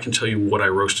 I can tell you what I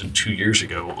roasted 2 years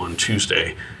ago on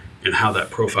Tuesday and how that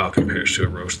profile compares to a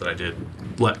roast that I did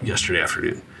yesterday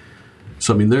afternoon.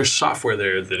 So, I mean, there's software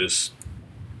there that is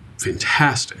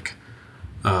fantastic,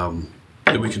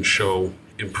 that we can show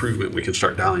improvement. We can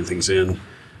start dialing things in.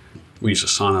 We use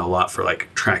Asana a lot for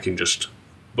like tracking just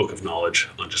book of knowledge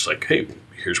on just like, hey,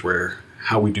 here's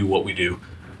how we do what we do,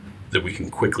 that we can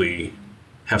quickly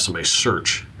have somebody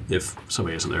search if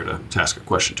somebody isn't there to ask a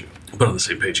question to. But on the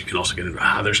same page, you can also get into,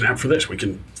 there's an app for this. We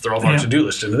can throw all our to-do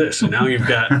list into this. And now you've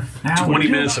got 20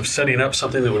 minutes of setting up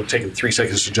something that would have taken 3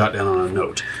 seconds to jot down on a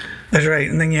note. That's right.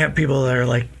 And then you have people that are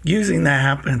like using the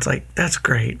app, and it's like, that's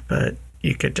great, but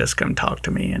you could just come talk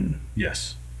to me in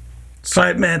Yes.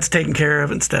 5 minutes taken care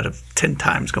of instead of 10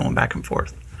 times going back and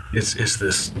forth. It's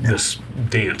this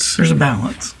dance. There's a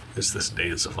balance. It's this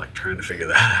dance of like trying to figure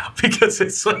that out, because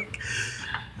it's like,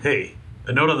 hey,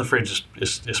 a note on the fridge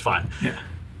is fine. Yeah.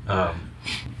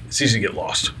 It's easy to get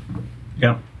lost.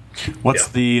 Yeah. What's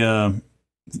the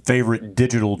favorite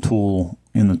digital tool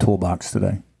in the toolbox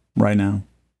today, right now,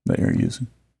 that you're using?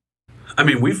 I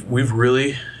mean, we've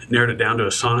really narrowed it down to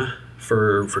Asana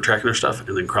for tracking our stuff,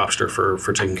 and then Cropster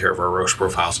for taking care of our roast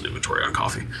profiles and inventory on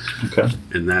coffee. Okay.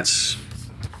 And that's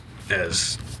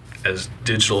as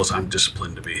digital as I'm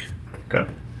disciplined to be. Okay.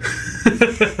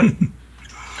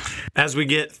 As we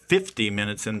get 50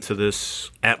 minutes into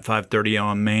this at 5:30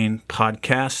 on Main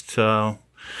podcast,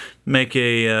 make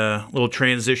a little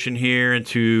transition here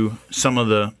into some of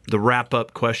the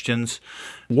wrap-up questions.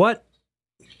 What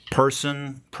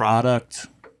person, product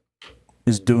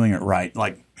is doing it right?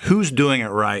 Like, who's doing it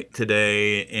right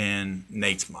today in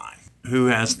Nate's mind? Who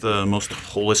has the most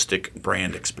holistic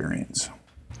brand experience?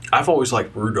 I've always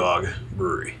liked Brewdog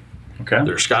Brewery. Okay.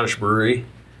 They're a Scottish brewery,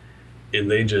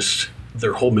 and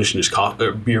their whole mission is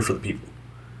beer for the people.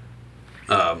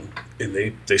 And they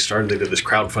did this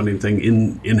crowdfunding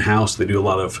thing in-house. They do a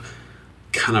lot of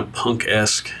kind of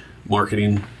punk-esque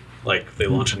marketing. Like, they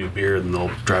launch a new beer and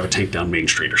they'll drive a tank down Main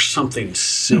Street or something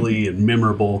silly and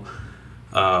memorable,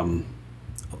 kind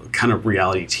of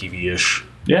reality TV-ish.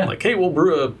 Yeah. Like, hey, we'll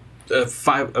brew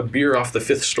a beer off the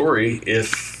 5th story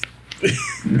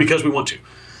because we want to.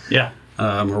 Yeah.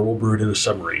 Or we'll brew it in a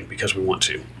submarine because we want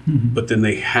to. Mm-hmm. But then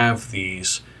they have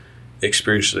these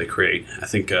experiences they create. I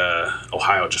think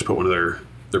Ohio just put one of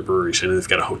their breweries in, and they've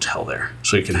got a hotel there.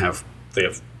 So they have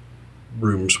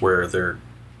rooms where there are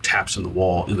taps in the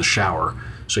wall in the shower,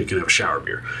 so you can have a shower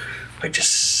beer. like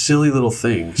just silly little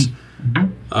things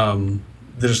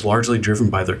that is largely driven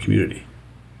by their community.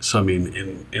 So I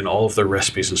mean, in all of their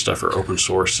recipes and stuff are open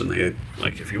source, and they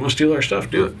like, if you want to steal our stuff,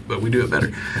 do it, but we do it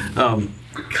better.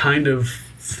 Kind of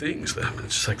things that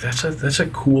it's just like that's a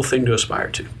cool thing to aspire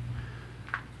to.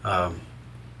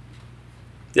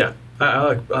 Yeah,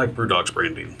 I like BrewDog's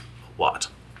branding a lot.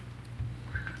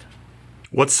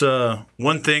 What's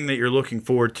one thing that you're looking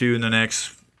forward to in the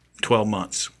next 12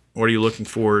 months? What are you looking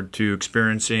forward to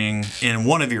experiencing in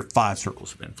one of your 5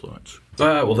 circles of influence?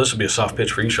 Well, this would be a soft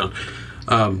pitch for you, Sean.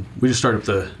 We just started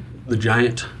up the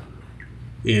Giant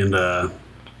and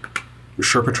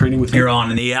Sherpa training with you. You're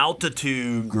on the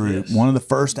altitude group, One of the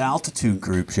first altitude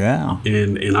groups, yeah.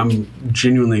 And I'm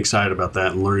genuinely excited about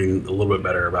that and learning a little bit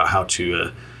better about how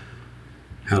to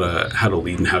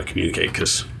lead and how to communicate.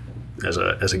 Because as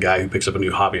a guy who picks up a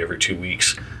new hobby every 2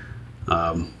 weeks,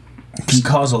 It can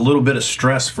cause a little bit of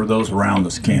stress for those around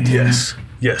us, can't it?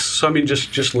 yes. So I mean,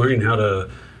 just learning how to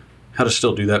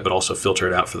still do that, but also filter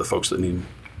it out for the folks that need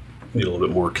a little bit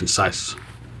more concise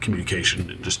communication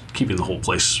and just keeping the whole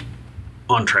place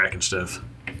on track instead of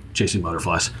chasing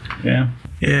butterflies. Yeah,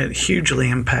 it hugely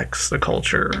impacts the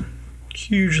culture,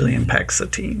 hugely impacts the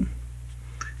team.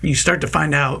 You start to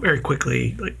find out very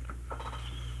quickly, like,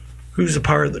 who's a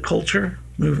part of the culture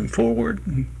moving forward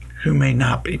and who may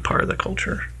not be part of the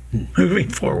culture moving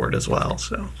forward as well.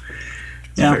 So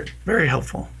it's very, very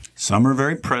helpful. Some are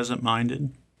very present-minded.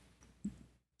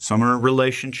 Some are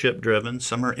relationship-driven.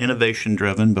 Some are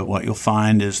innovation-driven. But what you'll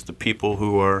find is the people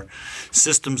who are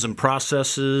systems and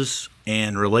processes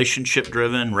and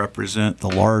relationship-driven represent the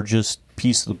largest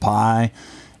piece of the pie.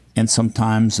 And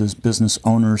sometimes as business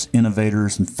owners,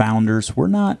 innovators, and founders, we're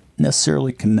not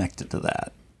necessarily connected to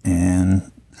that.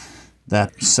 And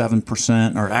that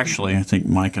 7%, or actually, I think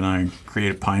Mike and I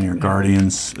created Pioneer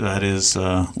Guardians, that is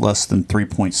less than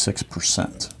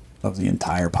 3.6% of the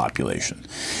entire population.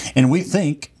 And we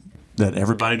think that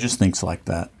everybody just thinks like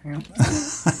that.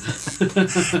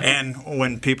 And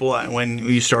when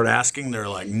you start asking, they're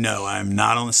like, no, I'm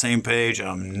not on the same page.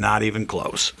 I'm not even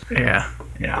close. Yeah.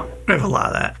 We have a lot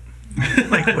of that.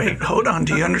 Like, wait, hold on.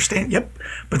 Do you understand? Yep.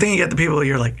 But then you get the people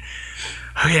you're like,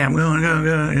 okay, I'm going to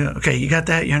go. Yeah. Okay, you got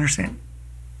that? You understand?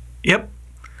 Yep.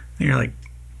 And you're like,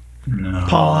 no.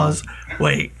 Pause.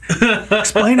 Wait.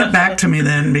 Explain it back to me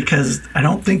then, because I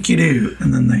don't think you do.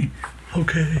 And then they,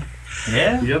 okay.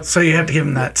 Yeah. Yep. So you have to give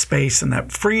them that space and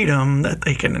that freedom that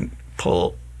they can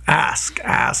ask.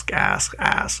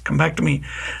 Come back to me.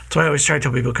 That's why I always try to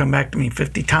tell people, come back to me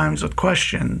 50 times with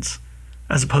questions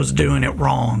as opposed to doing it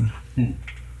wrong.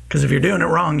 Because if you're doing it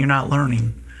wrong, you're not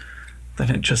learning. Then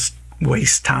it just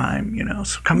wastes time,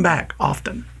 So come back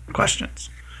often. Questions.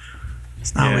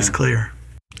 It's not always clear.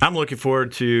 I'm looking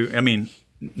forward to,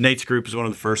 Nate's group is one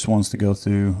of the first ones to go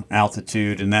through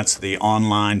Altitude, and that's the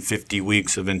online 50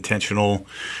 weeks of intentional,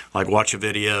 like watch a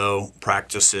video,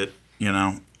 practice it,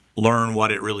 learn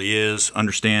what it really is,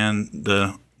 understand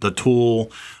the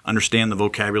tool, understand the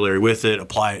vocabulary with it,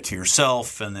 apply it to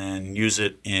yourself, and then use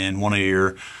it in one of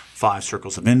your 5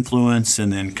 circles of influence,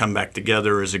 and then come back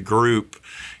together as a group,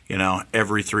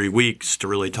 every 3 weeks to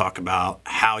really talk about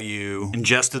how you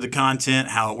ingested the content,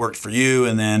 how it worked for you,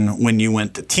 and then when you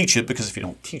went to teach it, because if you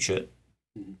don't teach it,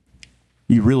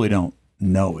 you really don't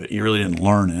know it. You really didn't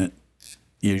learn it.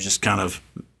 You just kind of,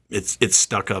 it's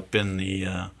stuck up in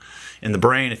the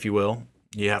brain, if you will.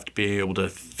 You have to be able to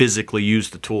physically use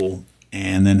the tool,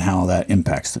 and then how that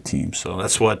impacts the team. So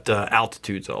that's what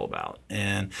Altitude's all about.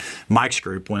 And Mike's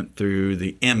group went through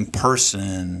the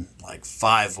in-person, like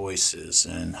 5 voices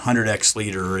and 100x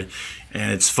leader,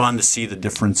 and it's fun to see the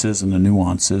differences and the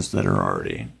nuances that are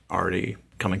already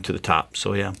coming to the top.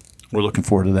 So yeah, we're looking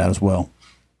forward to that as well.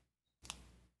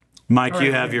 Mike,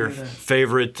 you have your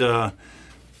favorite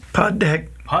Pod deck.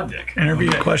 Interview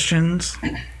questions.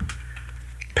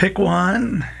 Pick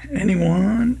one,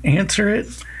 anyone, answer it.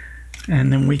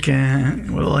 And then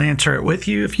we'll answer it with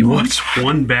you if you want. What's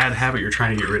one bad habit you're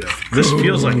trying to get rid of? This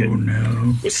feels like it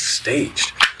was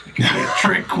staged.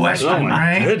 Trick question, Oh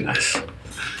my right? goodness.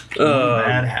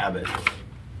 bad habit.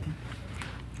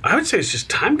 I would say it's just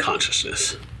time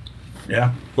consciousness.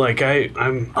 Yeah. Like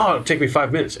it'll take me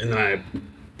 5 minutes, and then I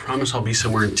promise I'll be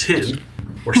somewhere in 10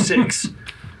 or 6,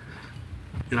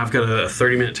 and I've got a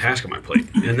 30-minute task on my plate.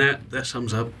 And that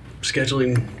sums up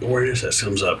scheduling awareness. That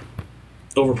sums up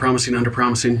over-promising,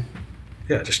 under-promising.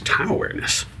 Yeah, just time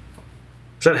awareness.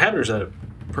 Is that a habit or is that a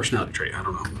personality trait? I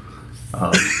don't know.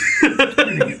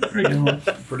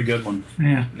 Pretty good one.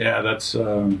 Yeah. Yeah, that's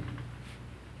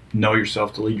know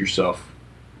yourself to lead yourself.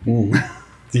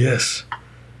 Yes.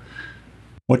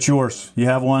 What's yours? You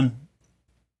have one?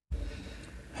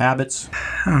 habits?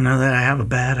 I don't know that I have a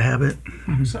bad habit.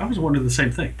 So I was wondering the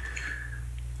same thing.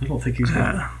 I don't think he's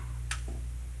got it.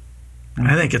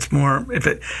 I think it's more if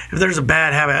there's a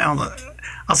bad habit.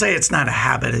 I'll say it's not a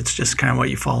habit. It's just kind of what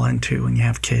you fall into when you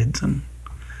have kids, and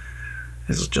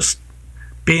it's just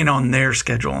being on their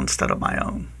schedule instead of my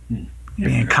own.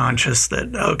 Being conscious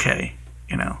that okay,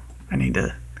 I need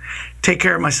to take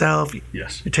care of myself.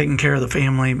 Yes. You're taking care of the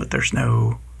family, but there's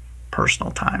no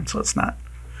personal time, so it's not.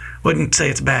 Wouldn't say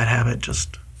it's a bad habit.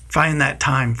 Just find that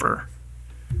time for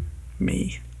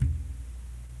me.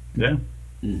 Yeah.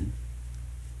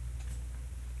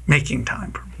 Making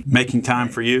time for me. Making time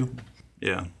for you?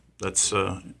 Yeah, that's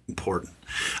important.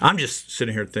 I'm just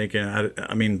sitting here thinking,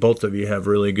 I mean, both of you have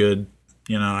really good,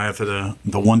 I have the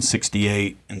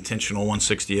 168, intentional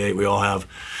 168. We all have,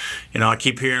 I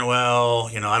keep hearing, well,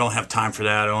 I don't have time for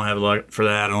that. I don't have luck for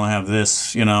that. I don't have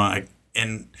this,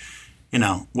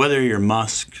 whether you're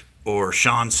Musk or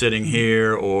Sean sitting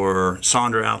here or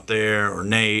Sandra out there or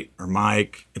Nate or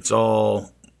Mike, it's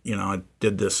all, I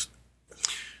did this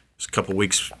a couple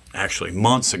weeks, actually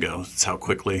months ago. That's how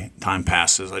quickly time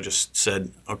passes. I just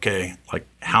said, okay, like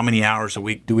how many hours a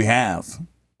week do we have?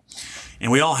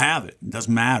 And we all have it. It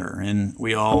doesn't matter. And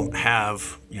we all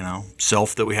have,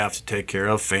 self that we have to take care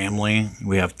of, family.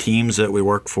 We have teams that we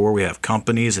work for. We have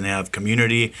companies and have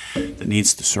community that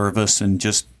needs to serve us. And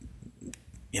just,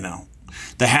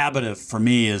 the habit for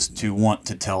me is to want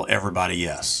to tell everybody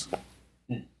yes.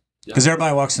 Because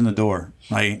everybody walks in the door.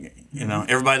 Like,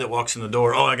 everybody that walks in the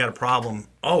door, oh, I got a problem.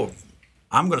 Oh,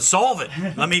 I'm going to solve it.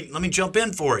 Let me jump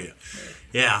in for you.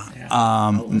 Yeah.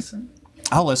 I'll listen.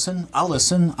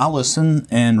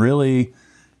 And really,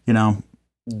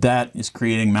 that is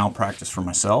creating malpractice for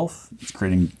myself. It's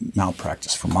creating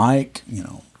malpractice for Mike,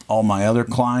 all my other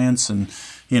clients. And,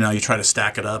 you try to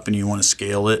stack it up and you want to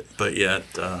scale it. But yet,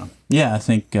 I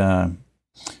think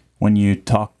when you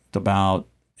talked about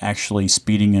actually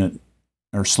speeding it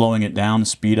or slowing it down to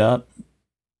speed up,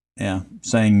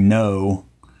 saying no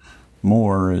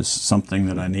more is something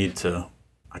that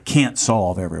I can't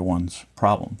solve everyone's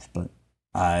problems, but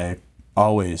I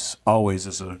always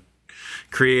as a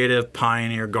creative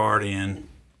pioneer guardian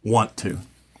want to.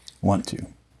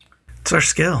 It's our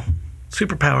skill,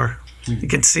 superpower. You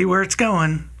can see where it's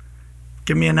going.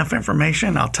 Give me enough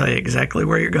information, I'll tell you exactly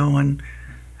where you're going,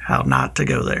 how not to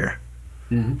go there.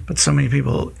 But so many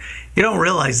people, you don't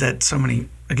realize that so many,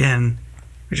 again,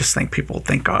 we just think people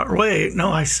think, oh, wait,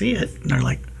 no, I see it. And they're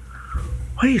like,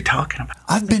 what are you talking about?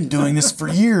 I've been doing this for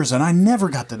years and I never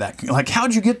got to that. Like,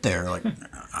 how'd you get there? Like,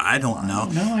 I don't know.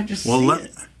 No, I just see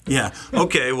it. Yeah.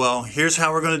 Okay. Well, here's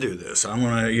how we're going to do this.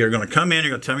 You're going to come in.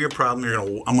 You're going to tell me your problem.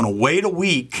 I'm going to wait a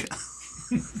week,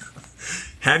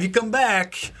 have you come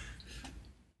back,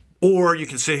 or you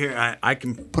can sit here. I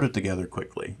can put it together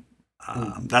quickly.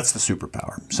 That's the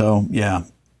superpower. So yeah,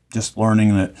 just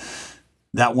learning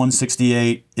that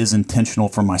 168 is intentional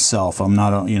for myself. I'm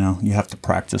not, you have to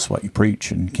practice what you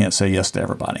preach and can't say yes to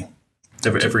everybody.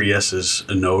 Every yes is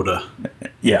a no to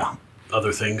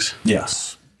other things.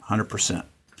 Yes, 100%.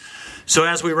 So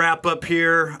as we wrap up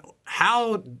here,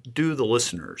 how do the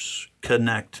listeners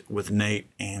connect with Nate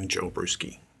and Joe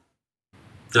Bruski?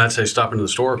 I'd say stop into the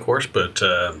store, of course, but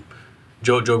Joe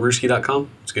at joebruski.com.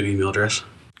 It's a good email address.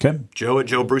 Okay, Joe at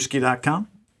joebruski.com.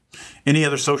 Any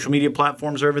other social media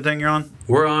platforms or everything you're on?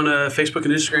 We're on Facebook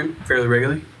and Instagram fairly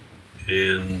regularly,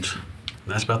 and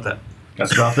that's about that.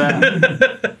 That's about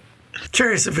that.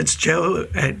 Curious if it's Joe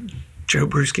at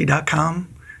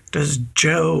joebruski.com. Does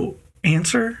Joe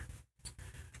answer?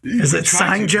 Is it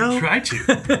signed Joe? We try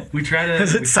to. We try to.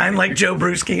 Is it signed like Joe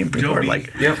Bruski? And people are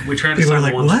like, yep, we try to people sign are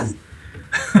like, the ones what? from-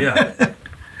 yeah.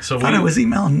 So I thought I was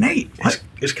emailing Nate. What?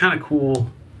 It's kind of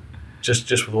cool, just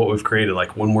with what we've created.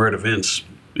 Like when we're at events,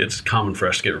 it's common for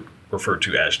us to get referred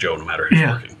to as Joe, no matter who's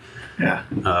working. Yeah.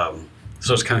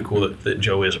 So it's kind of cool that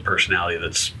Joe is a personality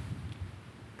that's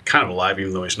kind of alive,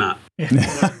 even though he's not.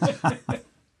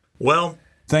 Well,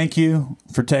 thank you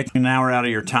for taking an hour out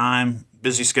of your time,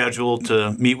 busy schedule,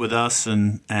 to meet with us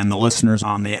and the listeners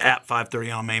on the At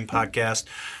 530 on Main podcast.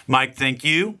 Mike, thank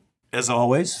you, as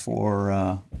always,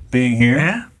 for being here.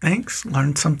 Yeah, thanks.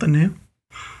 Learned something new.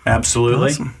 Absolutely.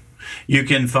 Awesome. You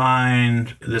can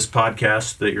find this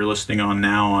podcast that you're listening on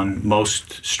now on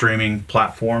most streaming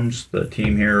platforms. The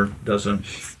team here does a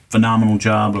phenomenal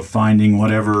job of finding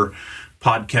whatever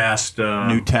podcast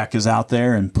new tech is out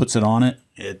there and puts it on it.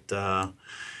 I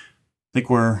think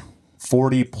we're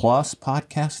 40 plus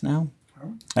podcasts now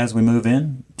as we move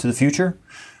in to the future.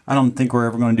 I don't think we're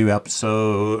ever going to do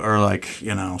episode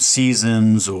or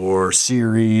seasons or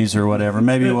series or whatever.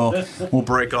 Maybe we'll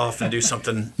break off and do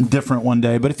something different one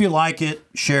day. But if you like it,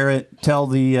 share it.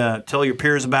 Tell your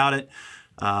peers about it.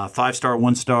 5-star,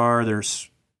 1-star. There's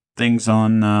things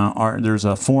on there's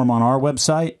a form on our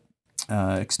website,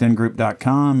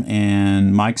 extendgroup.com,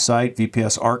 and Mike's site,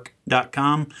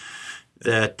 vpsarc.com.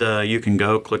 that you can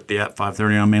go click the at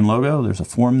 530 on Main logo. There's a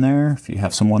form there. If you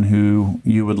have someone who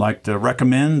you would like to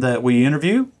recommend that we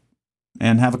interview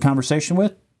and have a conversation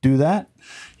with, do that.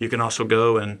 You can also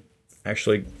go and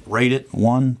actually rate it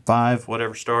 1, 5,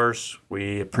 whatever stars.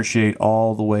 We appreciate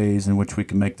all the ways in which we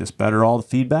can make this better, all the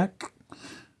feedback.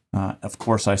 Of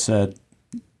course, I said,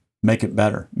 make it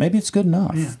better. Maybe it's good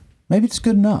enough. Yeah. Maybe it's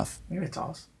good enough. Maybe it's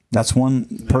awesome. That's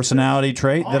one personality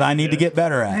trait that I need to get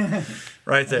better at.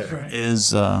 Right there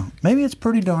is maybe it's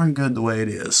pretty darn good the way it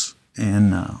is,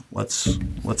 and let's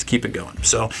keep it going.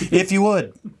 So if you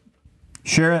would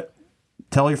share it,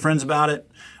 tell your friends about it.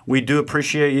 We do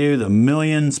appreciate you, the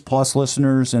millions plus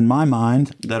listeners in my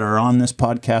mind that are on this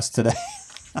podcast today.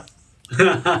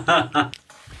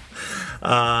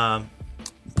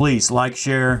 Please like,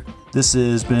 share. This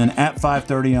has been at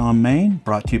 530 on Main,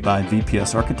 brought to you by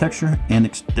VPS Architecture and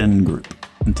Extend Group.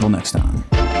 Until next time.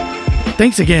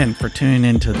 Thanks again for tuning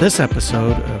in to this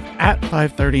episode of At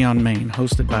 530 on Main,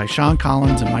 hosted by Sean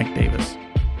Collins and Mike Davis.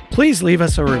 Please leave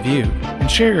us a review and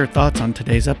share your thoughts on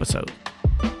today's episode.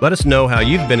 Let us know how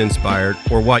you've been inspired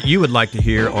or what you would like to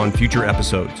hear on future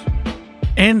episodes.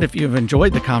 And if you've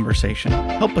enjoyed the conversation,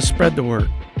 help us spread the word.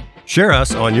 Share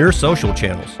us on your social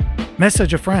channels.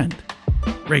 Message a friend.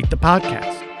 Rate the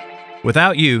podcast.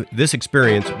 Without you, this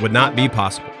experience would not be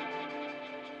possible.